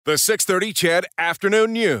The 6:30 CHED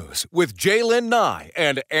Afternoon News with Jaylen Nye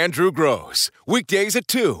and Andrew Gross. Weekdays at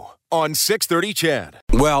 2 on 6:30 CHED.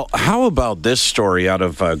 Well, how about this story out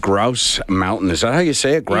of Grouse Mountain? Is that how you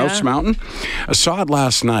say it? Grouse Mountain? I saw it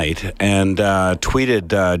last night and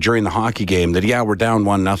tweeted during the hockey game that, we're down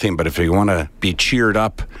 1-0, but if you want to be cheered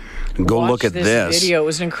up, go look at this video. It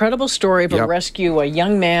was an incredible story of a rescue, a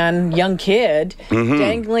young kid,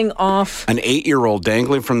 dangling off. An 8-year-old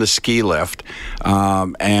dangling from the ski lift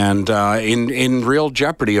and in real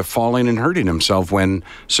jeopardy of falling and hurting himself when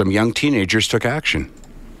some young teenagers took action.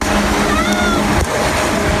 That's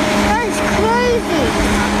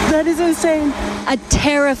crazy. That is insane. A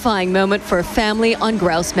terrifying moment for a family on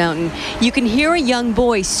Grouse Mountain. You can hear a young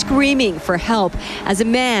boy screaming for help as a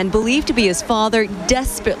man believed to be his father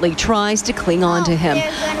desperately tries to cling on to him.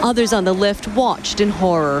 Others on the lift watched in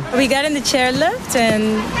horror. We got in the chairlift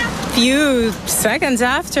and few seconds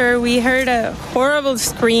after we heard a horrible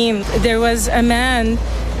scream. There was a man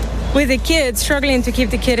with a kid struggling to keep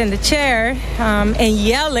the kid in the chair and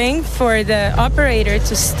yelling for the operator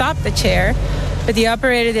to stop the chair. But the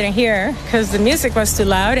operator didn't hear because the music was too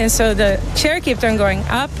loud, and so the chair kept on going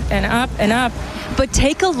up and up and up. But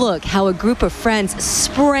take a look how a group of friends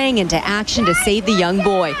sprang into action to save the young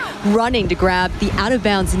boy, running to grab the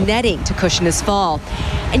out-of-bounds netting to cushion his fall.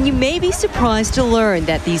 And you may be surprised to learn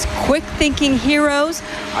that these quick-thinking heroes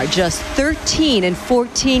are just 13 and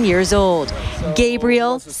 14 years old.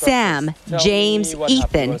 Gabriel, Sam, James,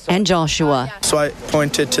 Ethan, and Joshua. So I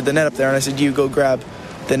pointed to the net up there and I said, you go grab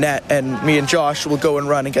the net and me and Josh will go and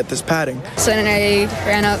run and get this padding. So then I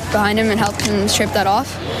ran up behind him and helped him strip that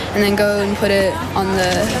off and then go and put it on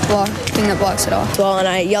the block thing that blocks it off. Well, and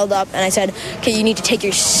I yelled up and I said, okay, you need to take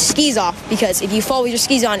your skis off because if you fall with your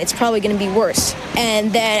skis on, it's probably going to be worse.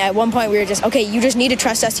 And then at one point we were just, okay, you just need to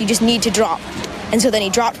trust us, you just need to drop. And so then he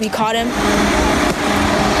dropped, we caught him.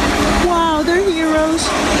 Wow, they're heroes.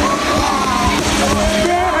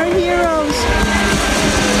 They are heroes.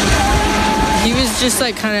 He was just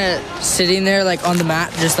like kind of sitting there like on the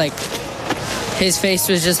mat, just like his face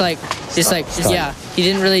was just like he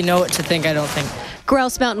didn't really know what to think, I don't think.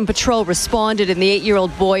 Grouse Mountain Patrol responded and the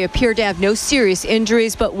 8-year-old boy appeared to have no serious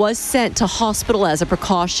injuries but was sent to hospital as a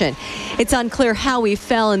precaution. It's unclear how he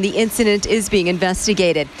fell and the incident is being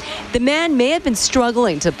investigated. The man may have been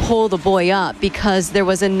struggling to pull the boy up because there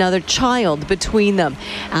was another child between them.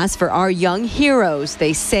 As for our young heroes,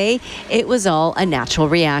 they say it was all a natural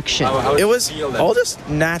reaction. It was all just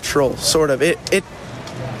natural, sort of. It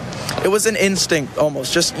was an instinct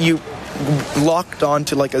almost. Just you locked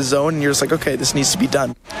onto like a zone and you're just like, okay, this needs to be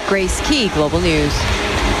done. Grace Key, Global News.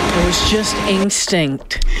 It was just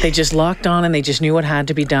instinct. They just locked on and they just knew what had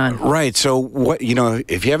to be done. Right. So what,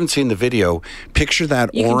 if you haven't seen the video, picture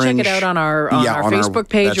that orange. You can check it out on our Facebook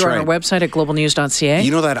page or on our website at globalnews.ca.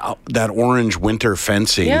 You know that orange winter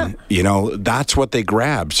fencing, that's what they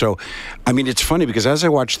grabbed. So, I mean, it's funny because as I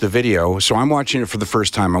watch the video, so I'm watching it for the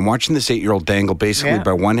first time. I'm watching this 8-year-old dangle basically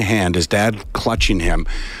by one hand, his dad clutching him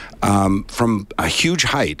from a huge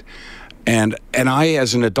height. And I,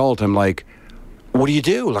 as an adult, I'm like, what do you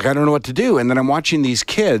do? Like, I don't know what to do. And then I'm watching these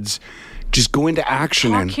kids just go into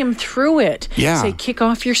action. Talk him through it. Yeah. Say, kick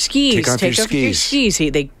off your skis. Take off your skis.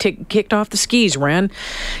 They kicked off the skis, ran,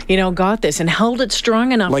 got this, and held it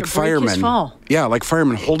strong enough like to break firemen. His fall. Yeah, like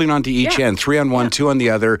firemen holding onto each end, 3 on one, 2 on the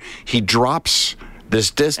other. He drops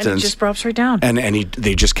this distance. And he just drops right down. And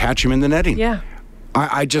they just catch him in the netting. Yeah.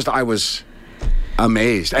 I was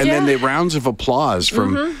amazed. And then the rounds of applause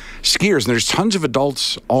from skiers. And there's tons of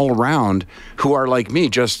adults all around who are like me,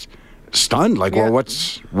 just stunned. Like, well,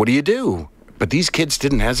 what do you do? But these kids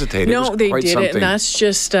didn't hesitate. No, they did something. it, and that's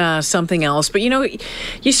just something else. But,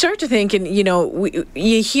 you start to think, and,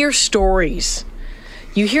 you hear stories.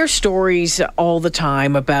 You hear stories all the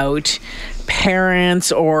time about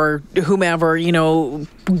parents or whomever,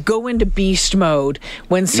 go into beast mode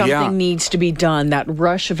when something needs to be done. That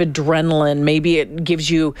rush of adrenaline, maybe it gives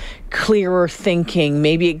you clearer thinking.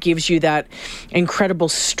 Maybe it gives you that incredible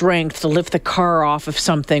strength to lift the car off of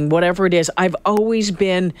something, whatever it is. I've always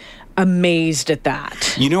been amazed at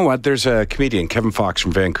that. You know what? There's a comedian, Kevin Fox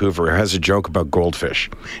from Vancouver, who has a joke about goldfish.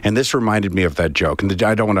 And this reminded me of that joke. And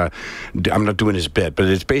I'm not doing his bit, but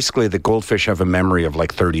it's basically the goldfish have a memory of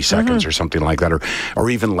like 30 seconds or something like that, or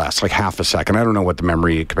even less, like half a second. I don't know what the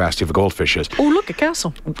memory capacity of a goldfish is. Oh, look, a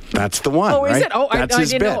castle. That's the one. Oh, is right? it? Oh, that's I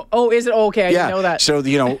his didn't bit. know. Oh, is it? Okay, I didn't know that. So,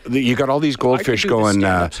 you got all these goldfish going,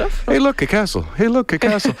 hey, look, a castle. Hey, look, a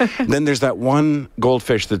castle. Then there's that one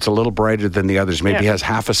goldfish that's a little brighter than the others. Maybe has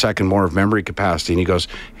half a second more of memory capacity. And he goes,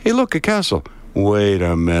 hey, look, a castle. wait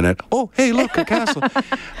a minute. Oh, hey, look, a castle.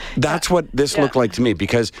 That's what this looked like to me,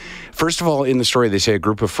 because first of all, in the story, they say a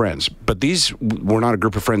group of friends, but these were not a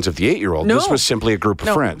group of friends of the 8-year-old. No. This was simply a group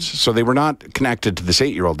of friends. So they were not connected to this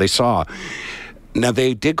 8-year-old. They saw. Now,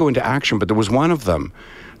 they did go into action, but there was one of them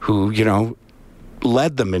who,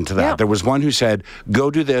 led them into that. Yeah. There was one who said,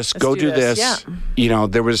 go do this, go do this. Yeah.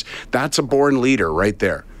 That's a born leader right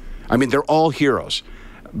there. I mean, they're all heroes,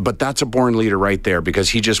 but that's a born leader right there,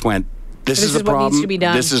 because he just went, this is the problem. What needs to be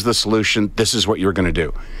done. This is the solution. This is what you're going to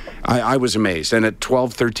do. I was amazed. And at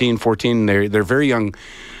 12, 13, 14, they're very young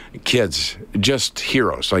kids, just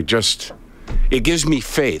heroes. It gives me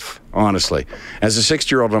faith, honestly. As a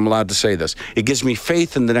 60-year-old, I'm allowed to say this. It gives me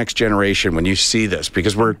faith in the next generation when you see this,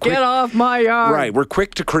 because we're quick, get off my yard. Right, we're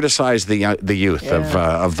quick to criticize the youth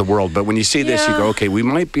of the world, but when you see this, you go, okay, we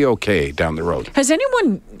might be okay down the road. Has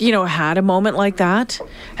anyone, had a moment like that?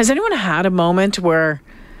 Has anyone had a moment where,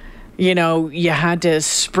 you had to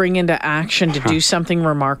spring into action to do something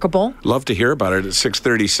remarkable? Love to hear about it at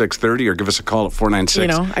 630, or give us a call at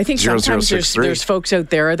 496. I think sometimes there's folks out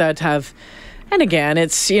there that have, and again,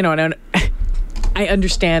 it's, I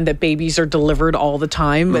understand that babies are delivered all the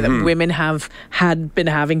time, but women had been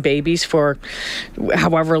having babies for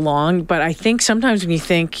however long. But I think sometimes when you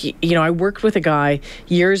think, I worked with a guy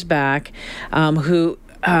years back who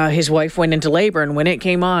his wife went into labor, and when it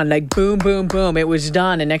came on, like boom, boom, boom, it was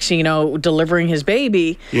done. And next thing you know, delivering his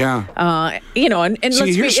baby. Yeah. And so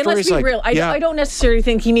let's be real. I don't necessarily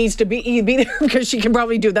think he needs to be there, because she can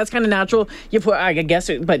probably do it. That's kind of natural. You put, I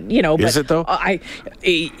guess, is it though?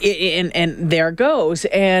 And there it goes.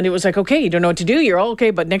 And it was like, okay, you don't know what to do. You're all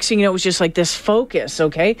okay, but next thing you know, it was just like this focus.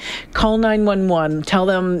 Okay, call 911. Tell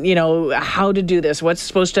them, how to do this. What's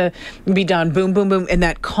supposed to be done. Boom, boom, boom, and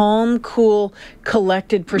that calm, cool,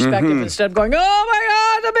 collected perspective instead of going, oh my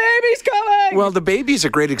God, the baby's coming. Well, the baby's a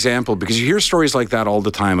great example, because you hear stories like that all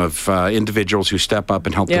the time of individuals who step up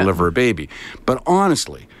and help deliver a baby. But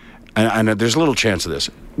honestly, and there's little chance of this,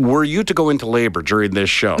 were you to go into labor during this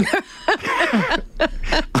show,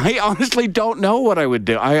 I honestly don't know what I would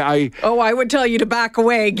do. I would tell you to back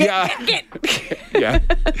away. Get. Yeah.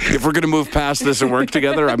 If we're going to move past this and work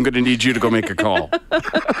together, I'm going to need you to go make a call.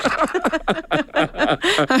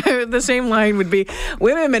 The same line would be,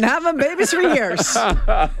 women have been having babies for years.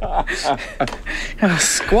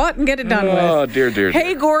 Squat and get it done with. Oh, dear.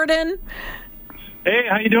 Hey, Gordon. Hey,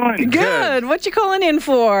 how you doing? Good. What you calling in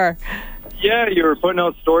for? Yeah, you were putting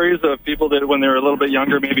out stories of people that when they were a little bit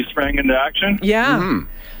younger maybe sprang into action. Yeah.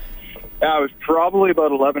 Yeah, I was probably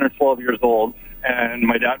about 11 or 12 years old, and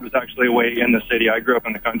my dad was actually away in the city. I grew up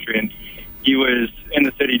in the country, and he was in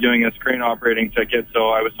the city doing his crane operating ticket, so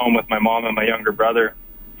I was home with my mom and my younger brother.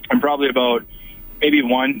 And probably about maybe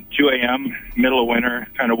 1, 2 a.m., middle of winter,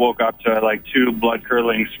 kind of woke up to like 2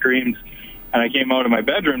 blood-curdling screams, and I came out of my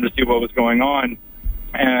bedroom to see what was going on.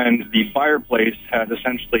 And the fireplace had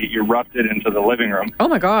essentially erupted into the living room. Oh,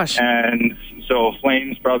 my gosh. And so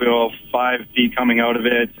flames probably about 5 feet coming out of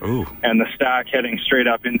it. Ooh. And the stack heading straight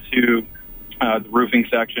up into the roofing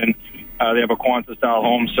section. They have a Quonset-style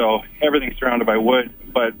home, so everything's surrounded by wood.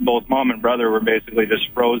 But both mom and brother were basically just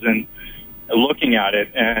frozen looking at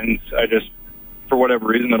it. And I just, for whatever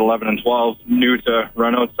reason, at 11 and 12, knew to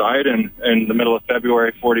run outside. And in the middle of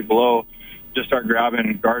February, 40 below, just start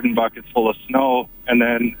grabbing garden buckets full of snow. And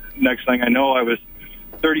then next thing I know, I was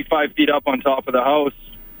 35 feet up on top of the house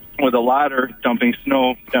with a ladder dumping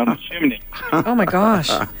snow down the chimney. Oh, my gosh.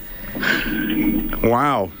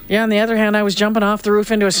 Wow. Yeah, on the other hand, I was jumping off the roof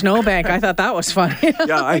into a snowbank. I thought that was funny.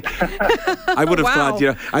 Yeah, I would have thought,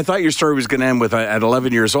 I thought your story was going to end with, at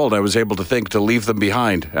 11 years old, I was able to think to leave them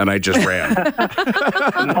behind, and I just ran.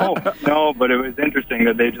 No, but it was interesting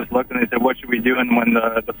that they just looked and they said, what should we do? And when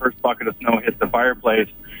the first bucket of snow hit the fireplace,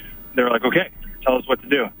 they were like, okay, tell us what to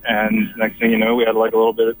do. And next thing you know, we had like a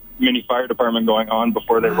little bit of mini fire department going on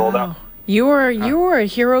before they rolled out. You were a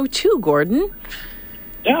hero too, Gordon.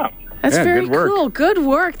 Yeah. That's very cool. Good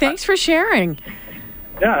work. Thanks for sharing.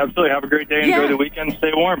 Yeah, absolutely. Have a great day. Enjoy the weekend.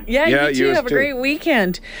 Stay warm. Yeah, you too. Have a great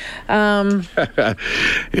weekend.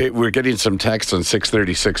 We're getting some texts on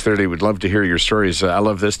 630. We'd love to hear your stories. I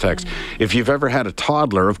love this text. If you've ever had a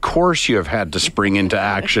toddler, of course you have had to spring into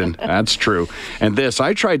action. That's true. And this,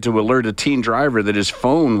 I tried to alert a teen driver that his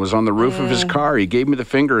phone was on the roof of his car. He gave me the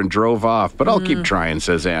finger and drove off. But I'll keep trying,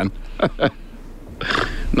 says Anne.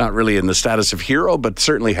 Not really in the status of hero, but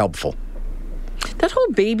certainly helpful. That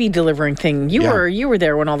whole baby delivering thing, you were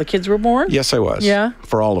there when all the kids were born? Yes, I was. Yeah?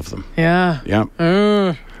 For all of them. Yeah. Yeah.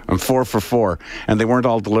 I'm 4 for 4. And they weren't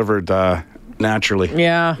all delivered naturally.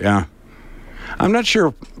 Yeah. Yeah. I'm not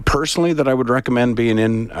sure personally that I would recommend being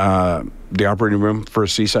in the operating room for a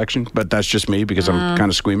C-section, but that's just me because I'm kind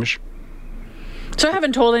of squeamish. So I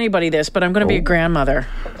haven't told anybody this, but I'm going to be a grandmother.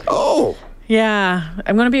 Oh. Yeah,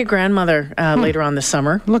 I'm going to be a grandmother later on this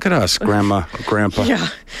summer. Look at us, Grandma, Grandpa. Yeah.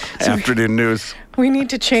 Afternoon news. We need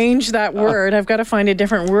to change that word. I've got to find a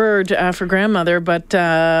different word for grandmother. But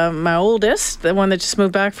my oldest, the one that just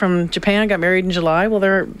moved back from Japan, got married in July. Well,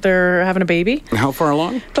 they're having a baby. How far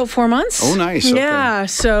along? About 4 months. Oh, nice. Yeah, okay.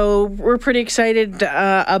 so we're pretty excited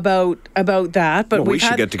about that. But we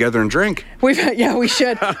should get together and drink. We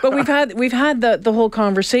should. But we've had the whole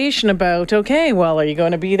conversation about, okay, well, are you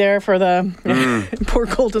going to be there for the poor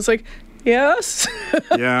Colton's like, yes.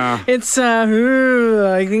 Yeah. It's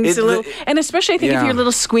I think it's a little, and especially I think if you're a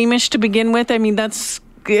little squeamish to begin with. I mean, it's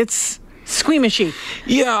squeamishy.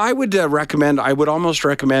 Yeah, I would almost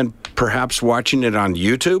recommend perhaps watching it on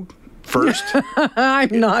YouTube first.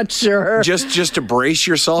 I'm not sure. Just to brace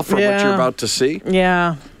yourself for what you're about to see.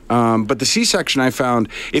 Yeah. But the C-section, I found,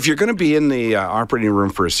 if you're going to be in the operating room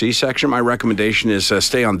for a C-section, my recommendation is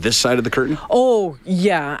stay on this side of the curtain. Oh,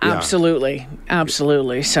 yeah, absolutely.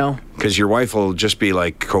 Absolutely. So. Because your wife will just be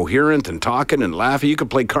like coherent and talking and laughing. You could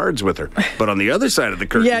play cards with her. But on the other side of the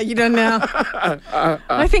curtain. Yeah, you don't know.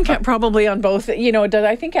 I think probably on both.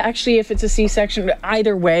 I think actually if it's a C-section,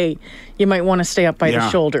 either way, you might want to stay up by the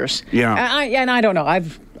shoulders. Yeah. And I don't know.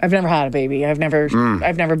 I've never had a baby. I've never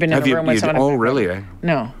been in a room with someone. Oh, really?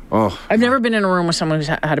 No. Oh. I've never been in a room with someone who's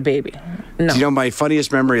had a baby. No. Do you know, my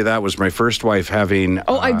funniest memory of that was my first wife having...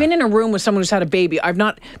 Oh, I've been in a room with someone who's had a baby. I've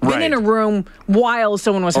not been in a room while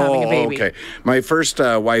someone was having a baby. Okay. My first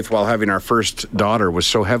wife, while having our first daughter, was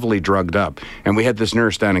so heavily drugged up. And we had this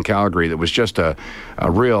nurse down in Calgary that was just a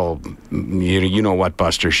real, you know what,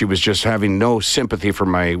 Buster. She was just having no sympathy for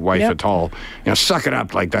my wife at all. Suck it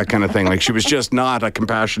up, like that kind of thing. Like she was just not a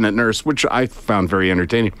compassionate nurse, which I found very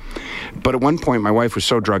entertaining. But at one point, my wife was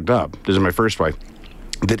so drugged up, this is my first wife,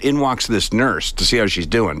 that in walks this nurse to see how she's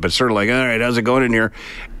doing, but sort of like, all right, how's it going in here?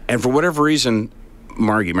 And for whatever reason,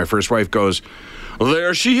 Margie, my first wife, goes,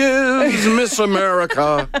 there she is, Miss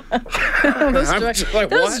America.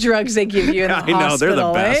 Those drugs they give you in the hospital. I know, they're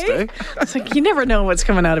the best, eh? It's like you never know what's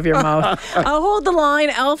coming out of your mouth. Hold the line,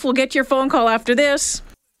 Elf. We'll get your phone call after this.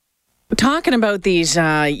 Talking about these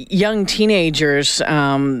young teenagers,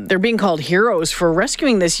 they're being called heroes for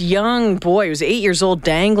rescuing this young boy who was 8 years old,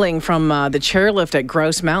 dangling from the chairlift at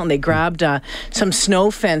Grouse Mountain. They grabbed some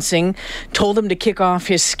snow fencing, told him to kick off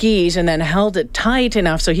his skis, and then held it tight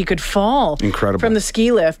enough so he could fall from the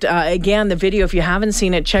ski lift. Again, the video, if you haven't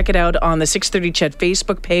seen it, check it out on the 630 Ched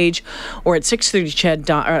Facebook page or at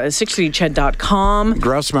 630ched.com.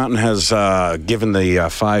 Grouse Mountain has given the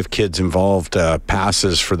 5 kids involved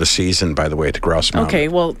passes for the season, by the way, to Grouse Mountain. Okay,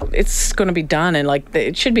 well, it's going to be done, and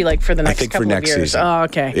it should be for the next couple of years. Season. Oh,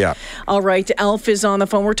 okay. Yeah. All right, Elf is on the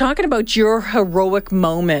phone. We're talking about your heroic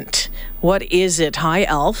moment. What is it? Hi,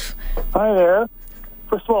 Elf. Hi there.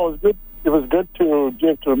 First of all, it was good to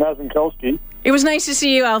give to Mazinkowski. It was nice to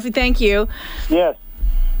see you, Alfie. Thank you. Yes.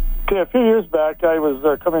 Okay, a few years back, I was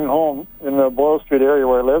coming home in the Boyle Street area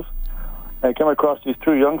where I live. I came across these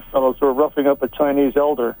 2 young fellows who were roughing up a Chinese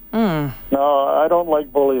elder. Now, I don't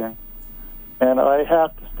like bullying, and I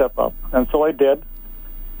have to step up. And so I did.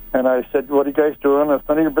 And I said, what are you guys doing? It's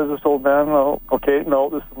none of your business, old man. Oh, okay, no,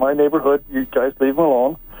 this is my neighborhood. You guys leave them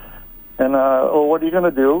alone. And, what are you going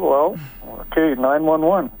to do? Well, okay,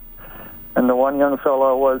 911. And the one young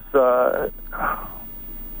fellow was,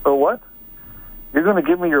 what? You're going to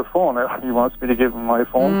give me your phone. He wants me to give him my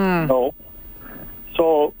phone? No.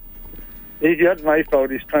 So he got a knife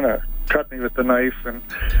out. He's trying to cut me with the knife. And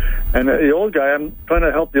the old guy, I'm trying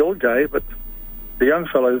to help the old guy, but the young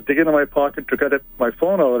fellow is digging in my pocket to get my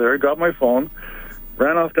phone out of there, got my phone,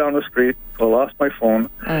 ran off down the street, so I lost my phone.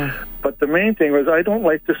 But the main thing was I don't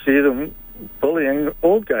like to see them bullying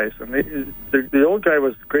old guys. And the old guy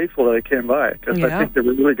was grateful that I came by because I think they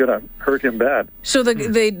were really going to hurt him bad. So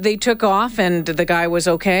they took off and the guy was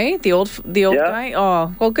okay? The old guy?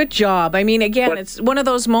 Oh, well, good job. I mean, again, it's one of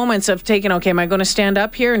those moments of taking, okay, am I going to stand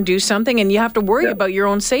up here and do something? And you have to worry about your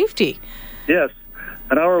own safety. Yes.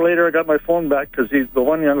 An hour later, I got my phone back because the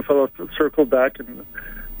one young fellow circled back and the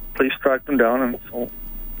police tracked him down, and so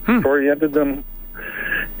oriented them.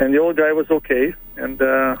 And the old guy was okay, and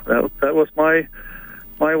that was my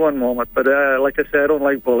one moment. But like I said, I don't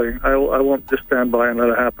like bullying. I won't just stand by and let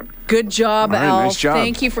it happen. Good job, right, Al. nice job.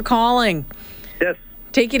 Thank you for calling. Yes.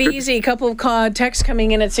 Take it easy. A couple of texts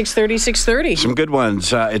coming in at 6:30. Some good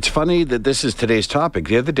ones. It's funny that this is today's topic.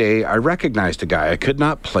 The other day, I recognized a guy. I could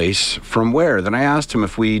not place from where. Then I asked him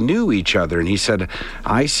if we knew each other, and he said,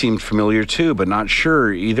 I seemed familiar too, but not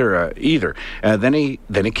sure either. Then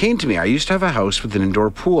it came to me. I used to have a house with an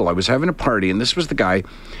indoor pool. I was having a party, and this was the guy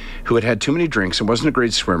who had had too many drinks and wasn't a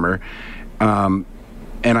great swimmer.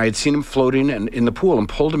 And I had seen him floating in the pool and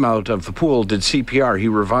pulled him out of the pool, did CPR. He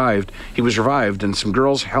was revived, and some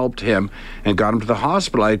girls helped him and got him to the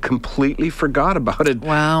hospital. I had completely forgot about it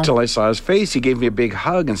till I saw his face. He gave me a big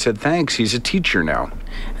hug and said, thanks. He's a teacher now.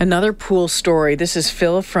 Another pool story. This is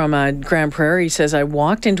Phil from Grand Prairie. He says, I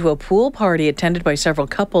walked into a pool party attended by several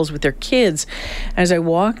couples with their kids. As I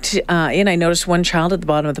walked in, I noticed one child at the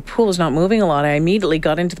bottom of the pool was not moving a lot. I immediately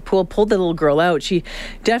got into the pool, pulled the little girl out. She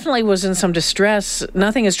definitely was in some distress.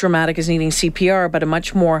 Nothing as dramatic as needing CPR, but a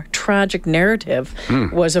much more tragic narrative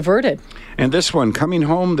was averted. And this one, coming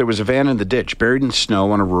home, there was a van in the ditch, buried in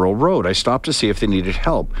snow on a rural road. I stopped to see if they needed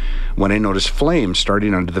help. When I noticed flames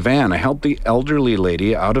starting under the van, I helped the elderly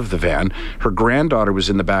lady out of the van. Her granddaughter was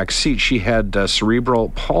in the back seat. She had cerebral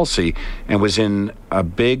palsy and was in a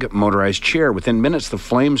big motorized chair. Within minutes, the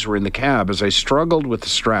flames were in the cab. As I struggled with the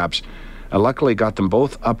straps, I luckily got them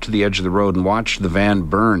both up to the edge of the road and watched the van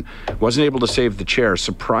burn. Wasn't able to save the chair.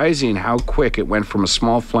 Surprising how quick it went from a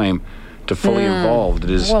small flame to fully involved.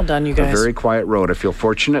 It is well done, you guys. A very quiet road. I feel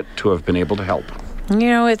fortunate to have been able to help. You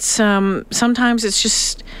know, it's sometimes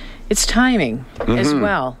it's timing as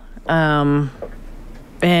well.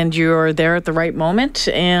 And you're there at the right moment,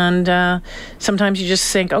 and sometimes you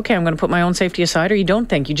just think, okay, I'm going to put my own safety aside, or you don't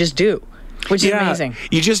think, you just do, which is amazing.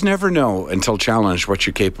 You just never know until challenged what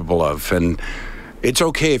you're capable of, and it's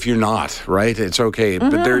okay if you're not, right? It's okay.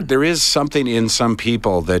 But there is something in some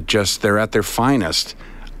people that just, they're at their finest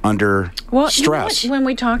under stress. You know when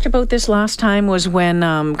we talked about this last time was when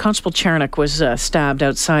Constable Chernick was stabbed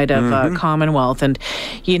outside of Commonwealth, and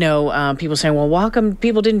people saying, well, how come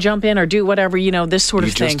people didn't jump in or do whatever, this sort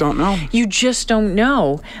of thing. You just don't know. You just don't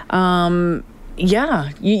know.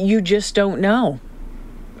 You just don't know.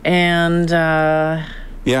 And I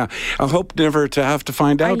hope never to have to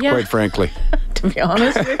find out, quite frankly. To be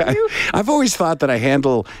honest with you. I've always thought that I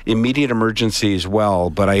handle immediate emergencies well,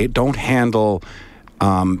 but I don't handle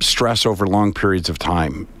stress over long periods of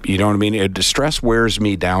time. You know what I mean? Stress wears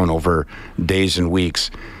me down over days and weeks.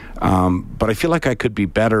 But I feel like I could be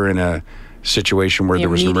better in a situation where there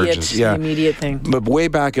was an emergency. The immediate thing. But way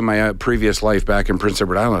back in my previous life, back in Prince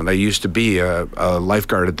Edward Island, I used to be a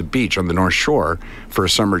lifeguard at the beach on the North Shore for a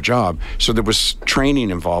summer job. So there was training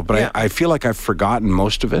involved. But I feel like I've forgotten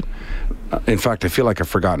most of it. In fact, I feel like I've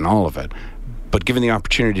forgotten all of it. But given the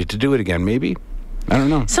opportunity to do it again, maybe. I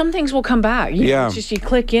don't know. Some things will come back. It's just you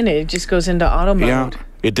click in it just goes into auto mode. Yeah.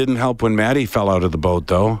 It didn't help when Maddie fell out of the boat,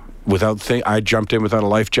 though. I jumped in without a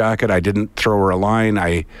life jacket. I didn't throw her a line.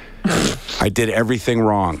 I did everything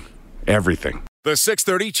wrong. Everything. The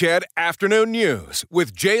 6:30 CHED Afternoon News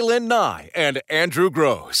with Jaylen Nye and Andrew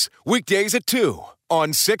Gross. Weekdays at 2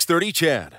 on 6:30 CHED.